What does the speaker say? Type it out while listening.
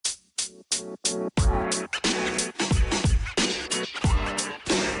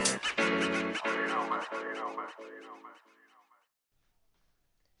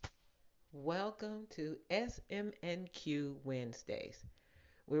Welcome to SMNQ Wednesdays,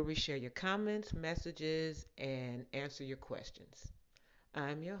 where we share your comments, messages, and answer your questions.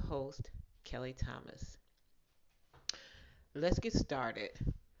 I'm your host, Kelly Thomas. Let's get started.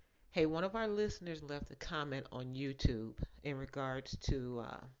 Hey, one of our listeners left a comment on YouTube in regards to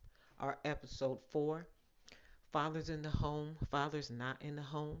our episode 4, Fathers in the Home, Fathers Not in the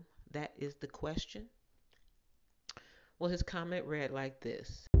Home. That is the question. Well, his comment read like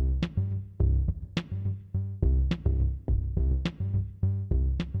this.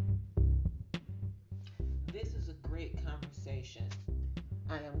 This is a great conversation.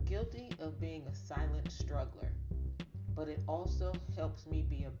 I am guilty of being a silent struggler, but it also helps me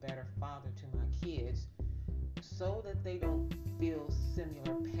be a better father to my kids so that they don't feel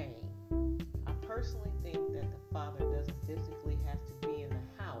similar pain. I personally think that the father doesn't physically have to be in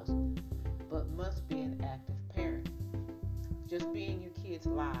the house, but must be an active parent. Just be in your kids'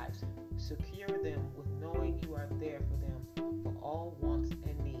 lives. Secure them with knowing you are there for them for all wants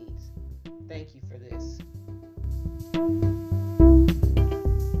and needs. Thank you for this.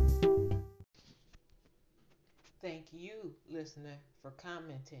 Thank you, listener, for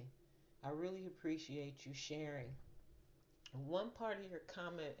commenting. I really appreciate you sharing. One part of your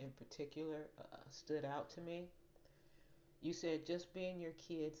comment in particular stood out to me. You said just be in your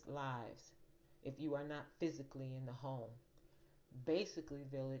kids' lives if you are not physically in the home. Basically,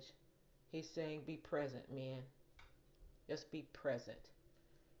 Village, he's saying be present, man. Just be present.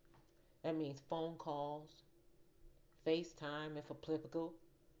 That means phone calls, FaceTime if applicable.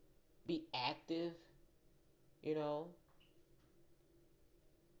 Be active, you know.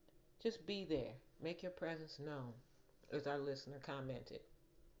 Just be there. Make your presence known, as our listener commented.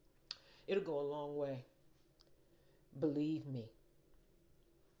 It'll go a long way. Believe me.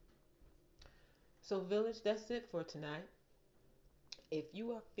 So, Village, that's it for tonight. If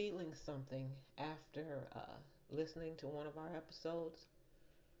you are feeling something after listening to one of our episodes,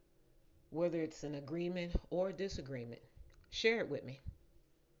 whether it's an agreement or disagreement, share it with me.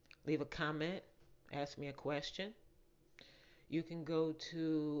 Leave a comment, ask me a question. You can go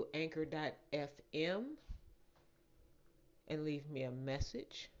to anchor.fm and leave me a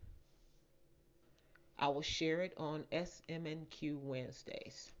message. I will share it on SMNQ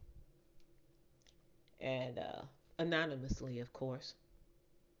Wednesdays. And anonymously, of course.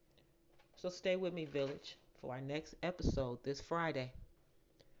 So stay with me, Village, for our next episode this Friday.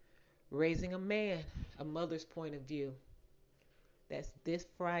 Raising a Man, a mother's point of view. That's this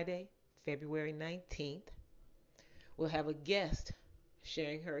Friday, February 19th. We'll have a guest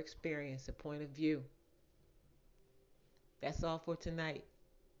sharing her experience and point of view. That's all for tonight.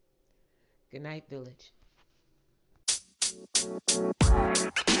 Good night, Village.